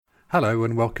Hello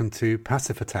and welcome to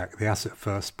Passive Attack, the Asset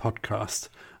First podcast.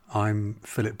 I'm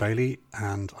Philip Bailey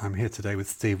and I'm here today with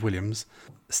Steve Williams.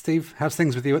 Steve, how's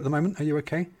things with you at the moment? Are you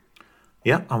okay?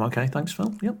 Yeah, I'm okay. Thanks,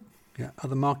 Phil. Yep. Yeah. Are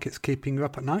the markets keeping you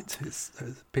up at night?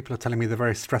 People are telling me they're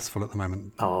very stressful at the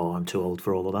moment. Oh, I'm too old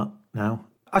for all of that now.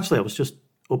 Actually, I was just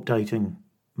updating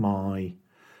my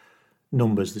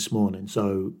numbers this morning.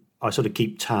 So I sort of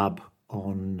keep tab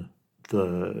on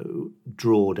the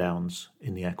drawdowns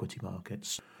in the equity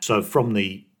markets. So from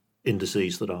the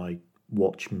indices that I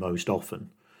watch most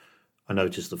often, I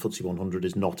notice the FTSE 100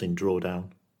 is not in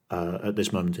drawdown at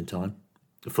this moment in time.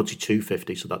 The FTSE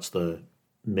 250, so that's the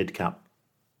mid-cap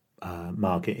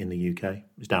market in the UK,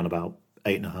 is down about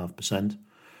 8.5%.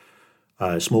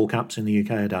 Small caps in the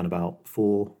UK are down about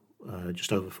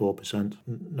just over 4%.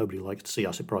 Nobody likes to see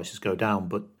asset prices go down,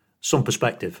 but some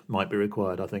perspective might be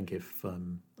required, I think, if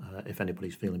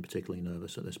anybody's feeling particularly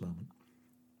nervous at this moment.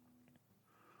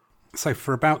 So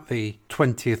for about the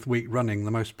 20th week running,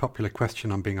 the most popular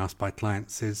question I'm being asked by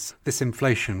clients is this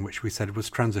inflation, which we said was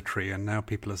transitory, and now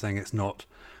people are saying it's not.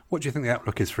 What do you think the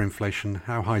outlook is for inflation?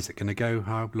 How high is it going to go?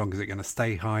 How long is it going to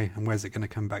stay high? And where's it going to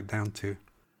come back down to?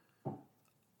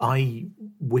 I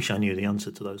wish I knew the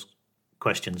answer to those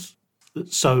questions.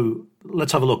 So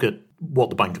let's have a look at what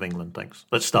the Bank of England thinks.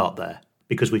 Let's start there,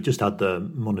 because we've just had the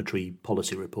monetary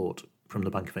policy report from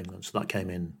the Bank of England. So that came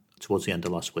in towards the end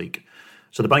of last week.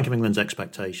 So the Bank of England's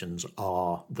expectations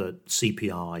are that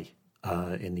CPI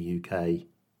in the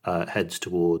UK heads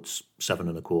towards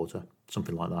 7.25%,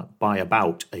 something like that, by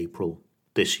about April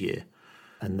this year,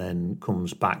 and then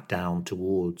comes back down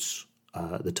towards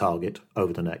the target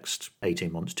over the next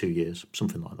 18 months, 2 years,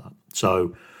 something like that.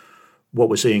 So what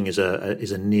we're seeing is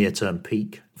a near-term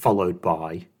peak followed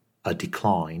by a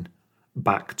decline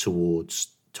back towards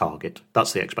target.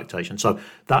 That's the expectation. So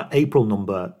that April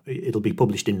number, it'll be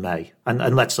published in May,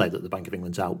 and let's say that the Bank of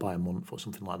England's out by a month or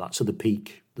something like that. So the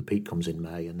peak comes in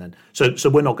May, and then so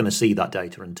we're not going to see that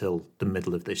data until the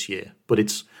middle of this year. But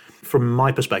it's, from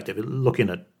my perspective, looking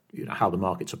at how the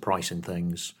markets are pricing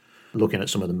things, looking at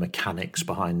some of the mechanics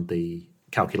behind the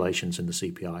calculations in the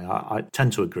CPI, I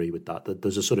tend to agree with that. That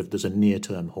there's a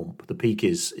near-term hump. The peak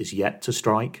is yet to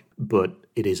strike, but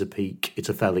it is a peak. It's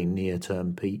a fairly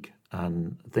near-term peak,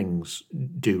 and things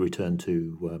do return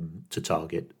to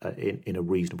target in a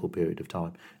reasonable period of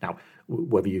time. Now,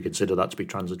 whether you consider that to be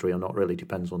transitory or not really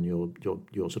depends on your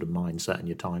sort of mindset and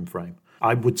your time frame.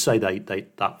 I would say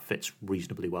that fits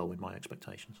reasonably well with my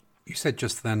expectations. You said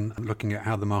just then, looking at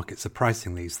how the markets are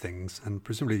pricing these things, and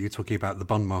presumably you're talking about the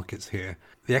bond markets here.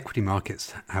 The equity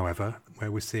markets, however,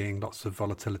 where we're seeing lots of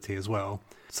volatility as well,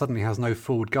 suddenly has no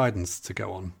forward guidance to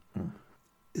go on.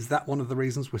 Is that one of the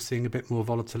reasons we're seeing a bit more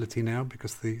volatility now,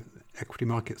 because the equity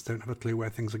markets don't have a clue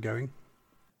where things are going?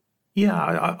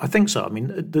 Yeah, I think so. I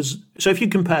mean, so if you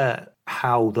compare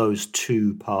how those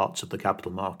two parts of the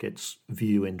capital markets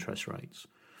view interest rates,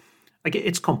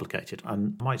 it's complicated,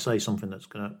 and I might say something that's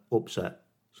going to upset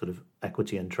sort of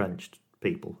equity entrenched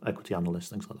people, equity analysts,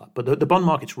 things like that. But the bond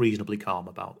market's reasonably calm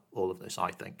about all of this, I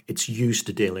think. It's used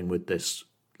to dealing with this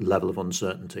level of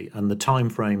uncertainty, and the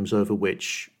timeframes over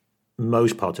which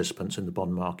most participants in the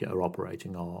bond market are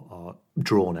operating are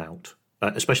drawn out,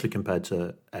 especially compared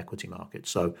to equity markets.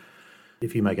 So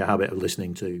if you make a habit of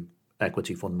listening to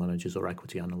equity fund managers or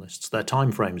equity analysts, their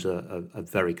timeframes are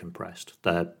very compressed.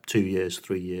 They're 2 years,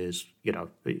 3 years,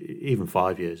 even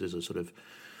 5 years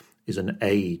is an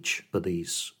age for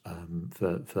these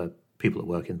for people that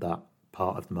work in that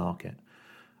part of the market.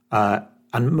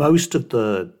 And most of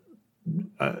the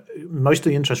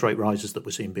interest rate rises that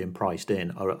we're seeing being priced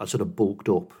in are sort of bulked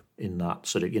up in that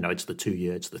sort of, it's the 2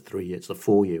 year, it's the 3 year, it's the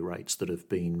 4 year rates that have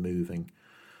been moving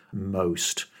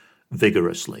most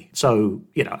vigorously. So,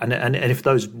 and if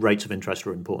those rates of interest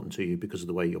are important to you because of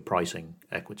the way you're pricing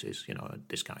equities,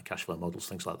 discounted cash flow models,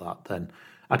 things like that, then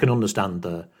I can understand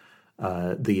the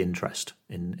interest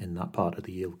in that part of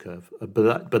the yield curve.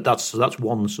 But that's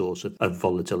one source of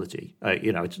volatility.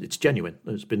 It's genuine.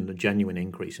 There's been a genuine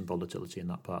increase in volatility in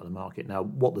that part of the market. Now,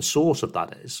 what the source of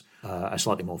that is, a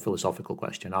slightly more philosophical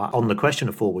question. On the question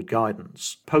of forward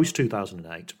guidance,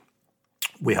 post-2008,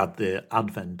 we had the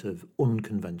advent of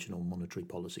unconventional monetary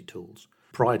policy tools.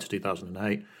 Prior to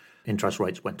 2008, interest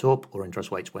rates went up or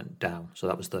interest rates went down. So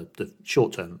that was the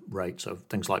short-term rate, so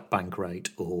things like bank rate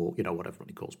or what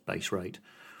everybody calls base rate,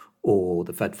 or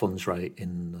the Fed funds rate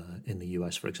in the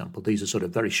US, for example. These are sort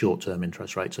of very short-term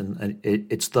interest rates, and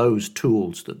it's those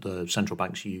tools that the central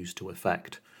banks use to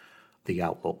affect the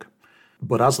outlook.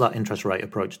 But as that interest rate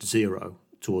approached zero,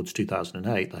 towards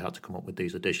 2008, they had to come up with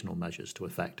these additional measures to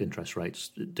affect interest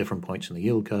rates at different points in the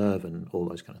yield curve and all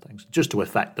those kind of things, just to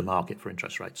affect the market for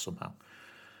interest rates somehow.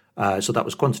 So that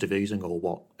was quantitative easing, or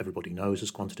what everybody knows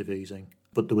as quantitative easing.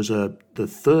 But there was the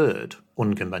third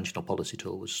unconventional policy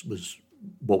tool was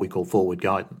what we call forward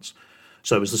guidance.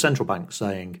 So it was the central bank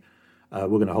saying, we're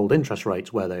going to hold interest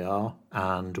rates where they are,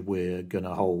 and we're going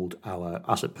to hold our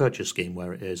asset purchase scheme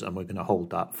where it is, and we're going to hold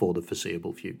that for the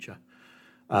foreseeable future.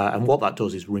 And what that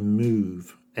does is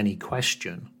remove any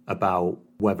question about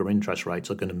whether interest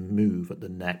rates are going to move at the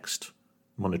next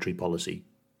monetary policy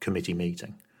committee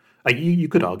meeting. You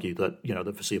could argue that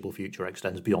the foreseeable future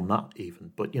extends beyond that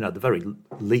even, but at the very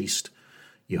least,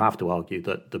 you have to argue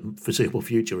that the foreseeable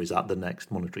future is at the next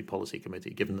monetary policy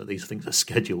committee, given that these things are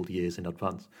scheduled years in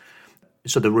advance.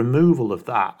 So the removal of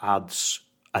that adds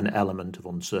an element of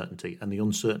uncertainty, and the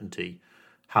uncertainty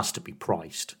has to be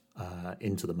priced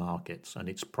into the markets, and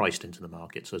it's priced into the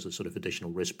markets as a sort of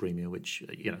additional risk premium, which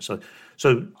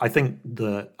So I think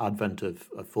the advent of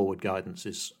forward guidance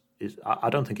is I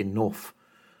don't think enough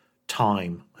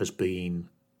time has been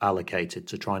allocated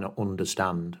to trying to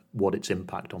understand what its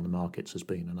impact on the markets has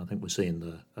been, and I think we're seeing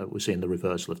the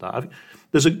reversal of that.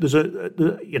 There's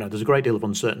a great deal of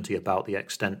uncertainty about the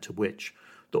extent to which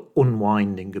the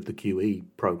unwinding of the QE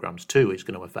programs too is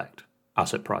going to affect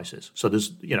asset prices. So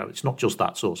there's it's not just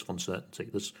that source of uncertainty.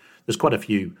 There's quite a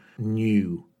few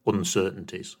new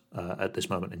uncertainties at this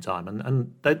moment in time,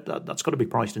 and that's got to be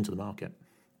priced into the market.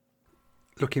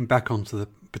 Looking back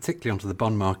particularly onto the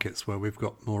bond markets, where we've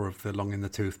got more of the long in the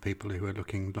tooth people who are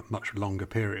looking at much longer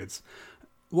periods,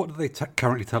 what do they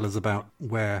currently tell us about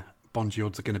where bond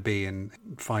yields are going to be in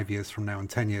 5 years from now and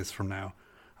 10 years from now?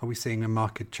 Are we seeing a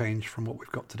market change from what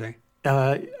we've got today?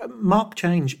 Marked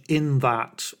change in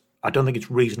that I don't think it's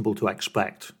reasonable to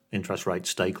expect interest rates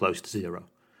stay close to zero.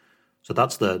 So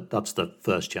that's the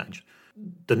first change.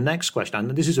 The next question,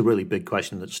 and this is a really big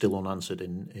question that's still unanswered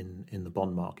in the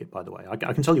bond market, by the way. I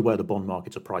can tell you where the bond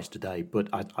markets are priced today, but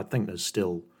I think there's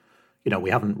still, we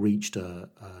haven't reached a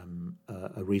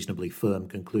reasonably firm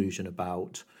conclusion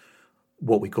about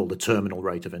what we call the terminal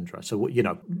rate of interest. So,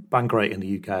 bank rate in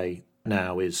the UK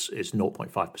now is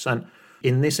 0.5%.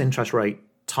 In this interest rate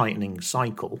tightening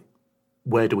cycle,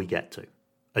 where do we get to?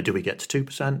 Do we get to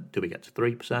 2%? Do we get to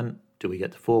 3%? Do we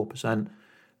get to 4%?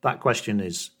 That question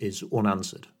is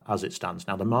unanswered as it stands.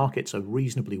 Now, the markets are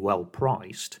reasonably well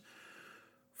priced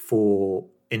for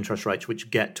interest rates which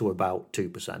get to about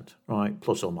 2%, right?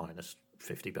 Plus or minus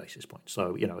 50 basis points.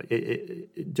 So,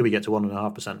 do we get to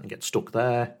 1.5% and get stuck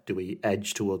there? Do we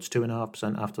edge towards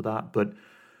 2.5% after that? But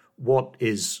what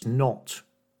is not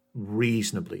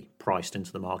reasonably priced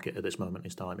into the market at this moment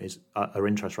in time are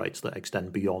interest rates that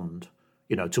extend beyond,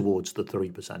 towards the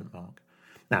 3% mark.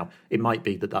 Now, it might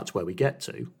be that that's where we get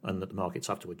to and that the markets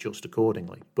have to adjust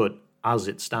accordingly. But as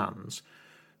it stands,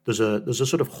 there's a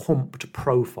sort of humped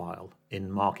profile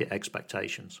in market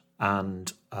expectations.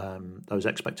 And those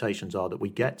expectations are that we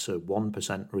get to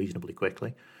 1% reasonably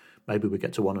quickly. Maybe we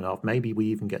get to 1.5%. Maybe we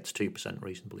even get to 2%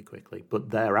 reasonably quickly. But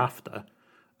thereafter,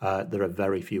 there are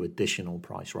very few additional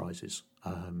price rises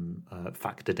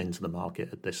factored into the market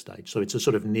at this stage. So it's a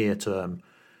sort of near-term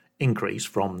increase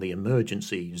from the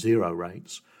emergency zero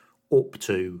rates up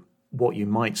to what you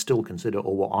might still consider,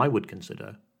 or what I would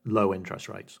consider, low interest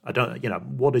rates.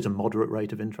 What is a moderate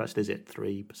rate of interest? Is it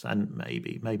 3%?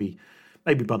 Maybe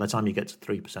by the time you get to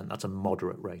 3%, that's a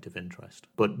moderate rate of interest.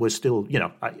 But we're still,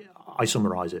 I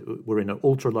summarize it. We're in an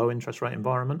ultra low interest rate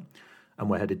environment, and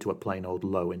we're headed to a plain old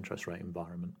low interest rate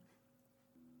environment.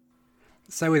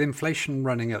 So with inflation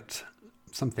running at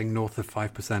something north of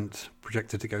 5%,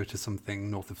 projected to go to something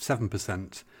north of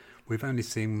 7%, we've only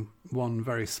seen one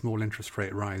very small interest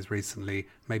rate rise recently,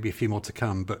 maybe a few more to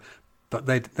come, but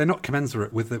they're not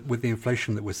commensurate with the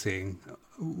inflation that we're seeing.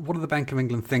 What are the Bank of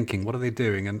England thinking? What are they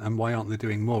doing, and why aren't they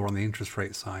doing more on the interest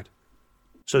rate side?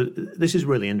 So this is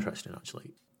really interesting,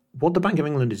 actually. What the Bank of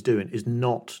England is doing is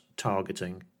not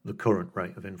targeting the current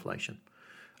rate of inflation.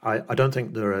 I don't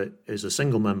think there is a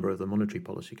single member of the Monetary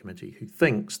Policy Committee who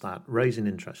thinks that raising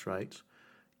interest rates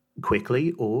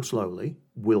quickly or slowly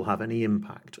will have any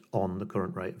impact on the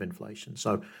current rate of inflation.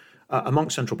 So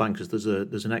amongst central bankers, there's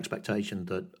an expectation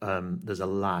that there's a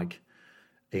lag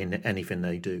in anything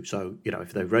they do. So,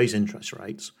 if they raise interest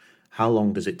rates, how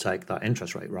long does it take that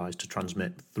interest rate rise to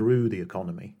transmit through the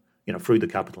economy? Through the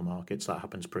capital markets, that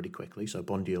happens pretty quickly. So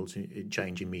bond yields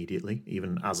change immediately,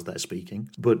 even as they're speaking.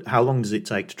 But how long does it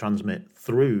take to transmit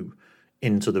through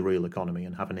into the real economy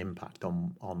and have an impact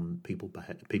on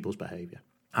people's behaviour?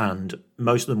 And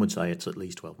most of them would say it's at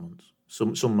least 12 months.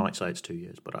 Some might say it's 2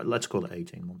 years, but let's call it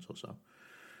 18 months or so.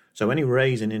 So any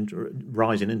rise in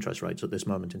interest rates at this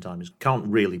moment in time can't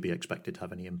really be expected to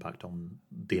have any impact on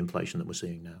the inflation that we're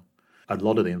seeing now. A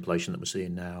lot of the inflation that we're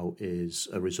seeing now is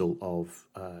a result of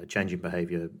changing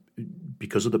behaviour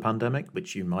because of the pandemic,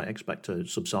 which you might expect to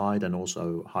subside, and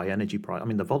also high energy price. I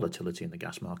mean, the volatility in the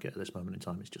gas market at this moment in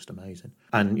time is just amazing.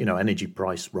 And, energy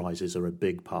price rises are a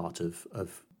big part of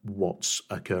what's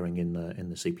occurring in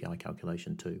the CPI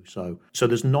calculation too. So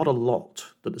there's not a lot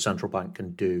that the central bank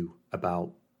can do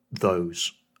about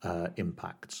those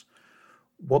impacts.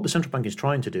 What the central bank is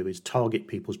trying to do is target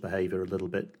people's behaviour a little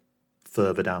bit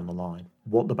further down the line.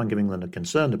 What the Bank of England are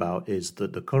concerned about is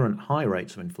that the current high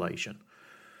rates of inflation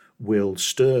will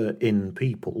stir in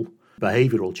people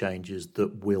behavioural changes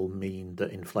that will mean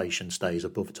that inflation stays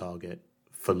above target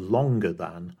for longer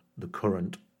than the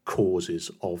current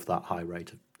causes of that high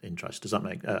rate of interest. Does that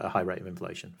make a high rate of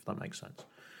inflation, if that makes sense?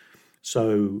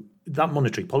 So that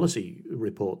monetary policy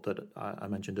report that I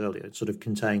mentioned earlier, it sort of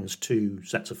contains two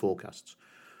sets of forecasts.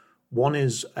 One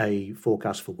is a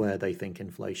forecast for where they think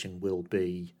inflation will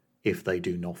be if they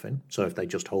do nothing, so if they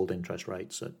just hold interest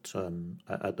rates at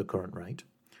the current rate.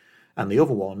 And the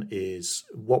other one is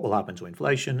what will happen to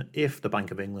inflation if the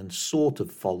Bank of England sort of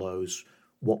follows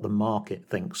what the market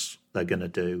thinks they're going to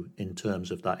do in terms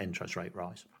of that interest rate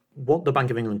rise. What the Bank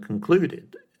of England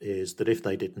concluded is that if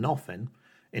they did nothing,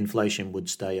 inflation would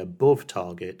stay above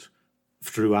target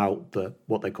throughout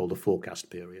what they call the forecast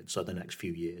period, so the next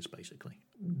few years, basically.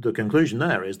 The conclusion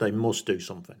there is they must do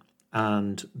something.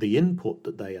 And the input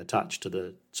that they attach to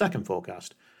the second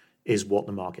forecast is what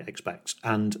the market expects.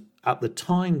 And at the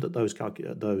time that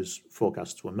those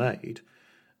forecasts were made,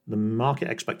 the market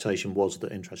expectation was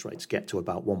that interest rates get to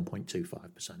about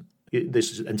 1.25%.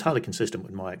 This is entirely consistent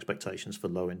with my expectations for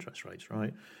low interest rates,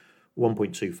 right?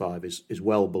 1.25 is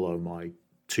well below my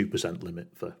 2% limit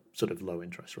for sort of low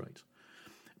interest rates.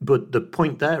 But the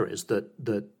point there is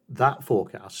that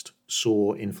forecast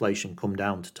saw inflation come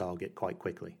down to target quite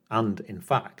quickly. And in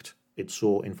fact, it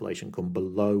saw inflation come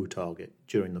below target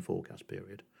during the forecast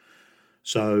period.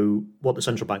 So what the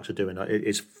central banks are doing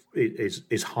is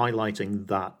highlighting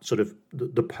that sort of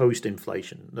the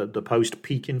post-inflation, the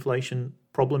post-peak inflation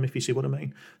problem, if you see what I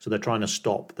mean. So they're trying to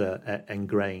stop the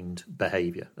ingrained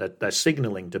behaviour. They're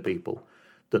signalling to people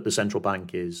that the central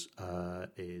bank is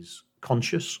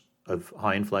conscious of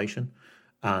high inflation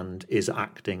and is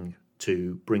acting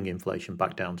to bring inflation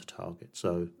back down to target.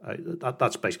 So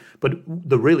that's basic. But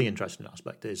the really interesting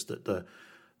aspect is that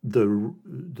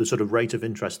the sort of rate of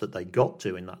interest that they got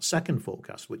to in that second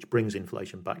forecast, which brings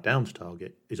inflation back down to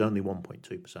target, is only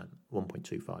 1.2%,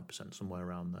 1.25%, somewhere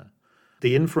around there.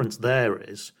 The inference there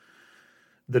is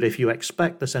that if you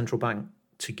expect the central bank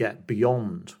to get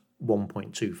beyond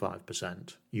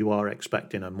 1.25%, you are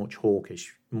expecting a much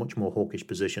more hawkish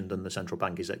position than the central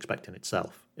bank is expecting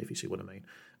itself, if you see what I mean.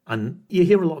 And you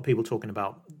hear a lot of people talking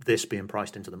about this being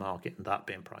priced into the market and that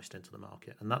being priced into the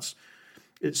market. And that's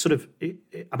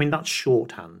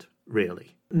shorthand,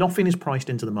 really. Nothing is priced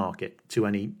into the market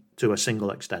to a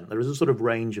single extent. There is a sort of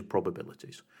range of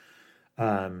probabilities.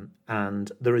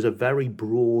 And there is a very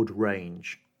broad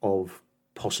range of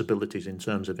possibilities in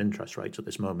terms of interest rates at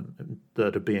this moment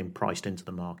that are being priced into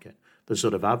the market. There's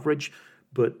sort of average,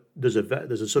 but there's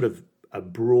a sort of a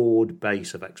broad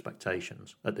base of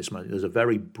expectations at this moment. There's a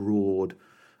very broad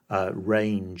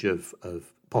range of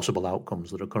possible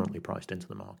outcomes that are currently priced into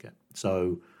the market.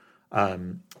 So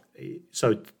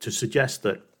to suggest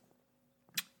that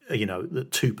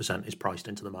that 2% is priced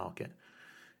into the market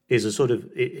is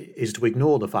to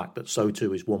ignore the fact that so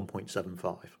too is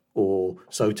 1.75 or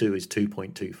so too is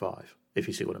 2.25, if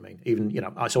you see what I mean.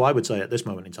 So I would say at this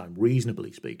moment in time,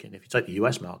 reasonably speaking, if you take the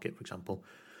US market, for example,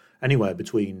 anywhere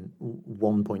between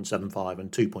 1.75 and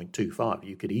 2.25,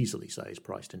 you could easily say is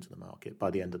priced into the market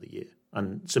by the end of the year.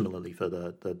 And similarly for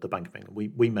the Bank of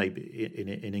England, we may be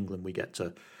in England, we get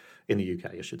to, in the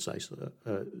UK, I should say, so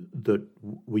that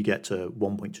we get to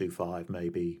 1.25,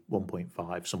 maybe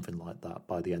 1.5, something like that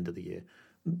by the end of the year.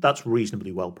 That's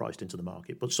reasonably well priced into the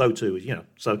market, but so too is,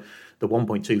 so the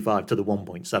 1.25 to the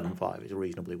 1.75 is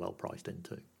reasonably well priced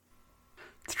into.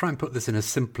 To try and put this in a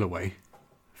simpler way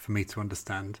for me to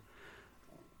understand,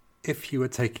 if you were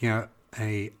taking out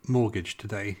a mortgage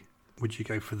today, would you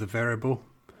go for the variable,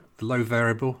 the low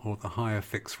variable, or the higher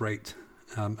fixed rate?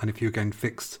 And if you were going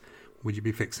fixed, would you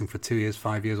be fixing for 2 years,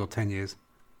 5 years, or 10 years?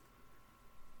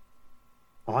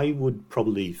 I would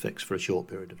probably fix for a short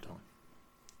period of time.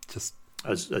 Just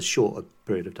as short a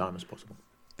period of time as possible.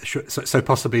 So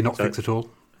possibly not fix at all,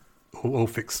 or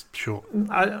fix short.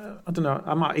 I don't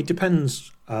know. It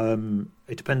depends.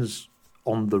 It depends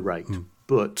on the rate,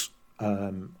 but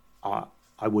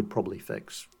I would probably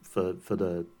fix for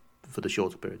the for the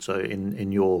shorter period. So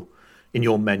in your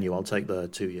menu, I'll take the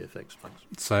 2-year fix. Thanks.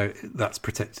 So that's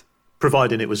protect.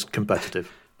 Providing it was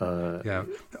competitive. Yeah,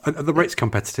 the rate's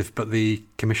competitive, but the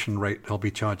commission rate I'll be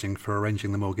charging for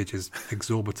arranging the mortgage is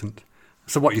exorbitant.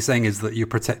 So what you're saying is that you're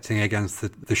protecting against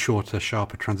the shorter,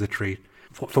 sharper transitory,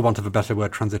 for want of a better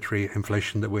word, transitory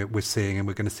inflation that we're seeing and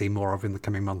we're going to see more of in the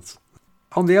coming months.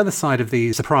 On the other side of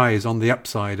the surprise, on the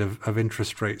upside of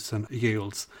interest rates and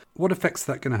yields, what effects is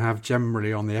that going to have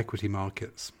generally on the equity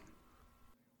markets?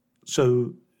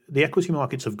 So the equity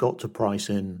markets have got to price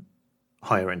in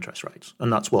higher interest rates,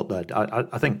 and that's what they're.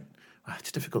 I think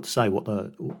it's difficult to say what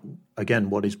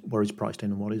is priced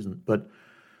in and what isn't. But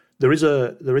there is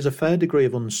a fair degree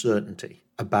of uncertainty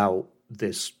about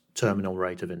this terminal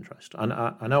rate of interest, and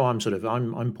I know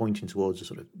I'm pointing towards a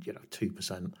sort of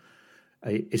 2%.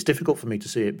 It's difficult for me to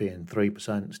see it being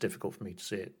 3%. It's difficult for me to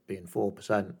see it being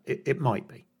 4%. It might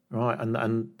be right,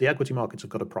 and the equity markets have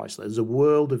got a price. There's a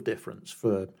world of difference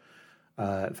for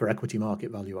equity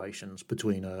market valuations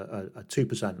between a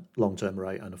 2% long-term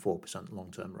rate and a 4%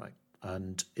 long-term rate.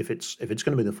 And if it's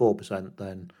going to be the 4%,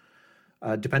 then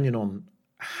depending on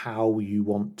how you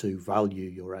want to value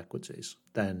your equities,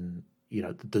 then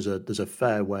there's a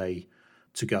fair way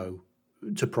to go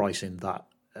to price in that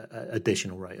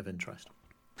additional rate of interest.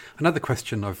 Another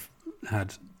question I've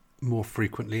had more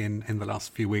frequently in the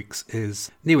last few weeks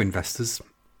is new investors.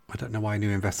 I don't know why new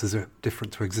investors are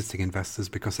different to existing investors,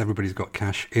 because everybody's got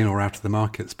cash in or out of the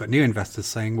markets. But new investors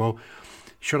saying, well,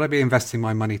 should I be investing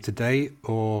my money today,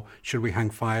 or should we hang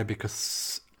fire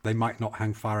because they might not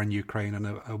hang fire in Ukraine and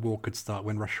a war could start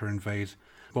when Russia invades?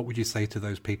 What would you say to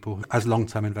those people as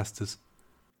long-term investors?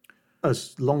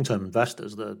 As long-term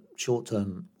investors, the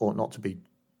short-term ought not to be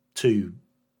too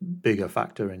big a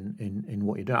factor in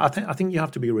what you're doing. I think you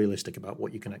have to be realistic about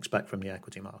what you can expect from the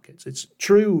equity markets. It's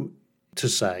true to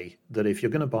say that if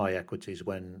you're going to buy equities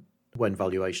when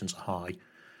valuations are high,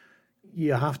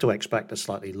 you have to expect a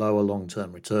slightly lower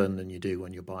long-term return than you do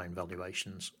when you're buying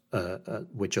valuations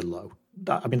which are low.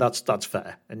 That's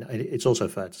fair, and it's also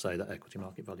fair to say that equity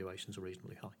market valuations are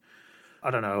reasonably high.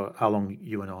 I don't know how long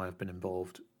you and I have been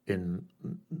involved in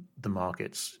the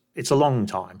markets. It's a long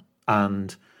time,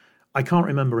 and I can't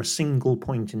remember a single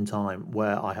point in time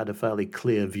where I had a fairly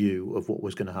clear view of what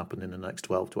was going to happen in the next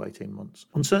 12 to 18 months.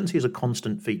 Uncertainty is a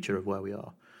constant feature of where we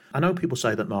are. I know people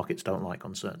say that markets don't like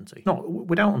uncertainty. No,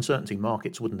 without uncertainty,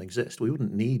 markets wouldn't exist. We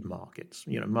wouldn't need markets.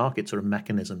 Markets are a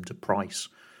mechanism to price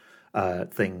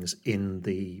things in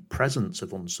the presence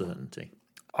of uncertainty.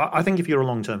 I think if you're a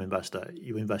long-term investor,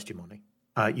 you invest your money.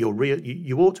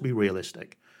 You ought to be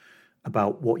realistic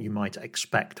about what you might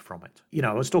expect from it.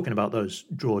 I was talking about those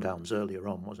drawdowns earlier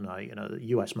on, wasn't I? The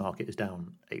US market is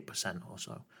down 8% or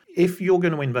so. If you're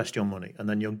going to invest your money and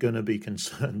then you're going to be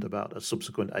concerned about a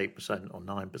subsequent 8% or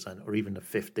 9% or even a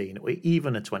 15% or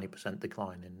even a 20%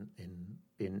 decline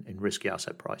in risky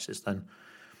asset prices, then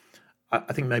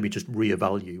I think maybe just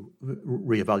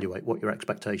reevaluate what your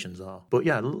expectations are. But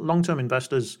yeah, long-term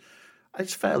investors,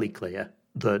 it's fairly clear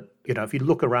that, if you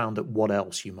look around at what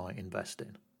else you might invest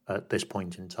in at this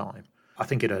point in time, I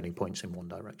think it only points in one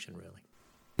direction, really.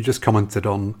 You just commented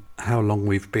on how long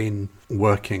we've been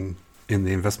working in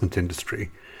the investment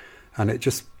industry, and it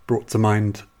just brought to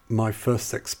mind my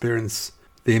first experience,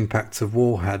 the impact of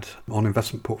war had on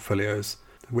investment portfolios,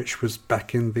 which was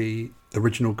back in the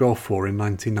original Gulf War in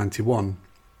 1991.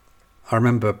 I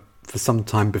remember for some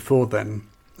time before then,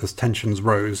 as tensions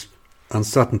rose,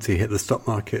 uncertainty hit the stock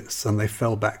markets and they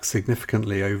fell back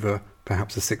significantly over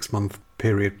perhaps a 6-month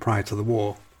period prior to the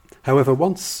war. However,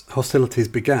 once hostilities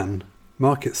began,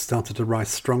 markets started to rise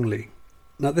strongly.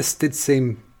 Now, this did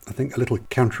seem, I think, a little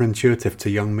counterintuitive to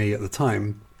young me at the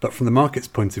time, but from the market's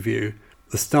point of view,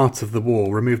 the start of the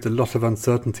war removed a lot of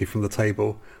uncertainty from the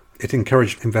table. It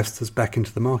encouraged investors back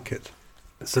into the market.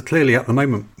 So clearly at the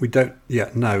moment, we don't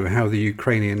yet know how the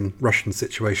Ukrainian-Russian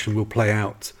situation will play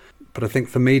out. But I think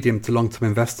for medium to long-term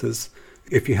investors,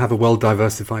 if you have a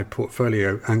well-diversified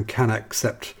portfolio and can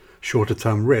accept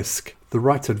shorter-term risk, the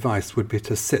right advice would be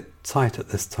to sit tight at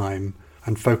this time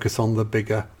and focus on the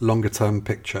bigger, longer-term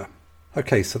picture.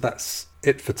 Okay, so that's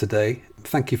it for today.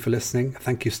 Thank you for listening.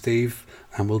 Thank you, Steve.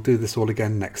 And we'll do this all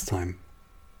again next time.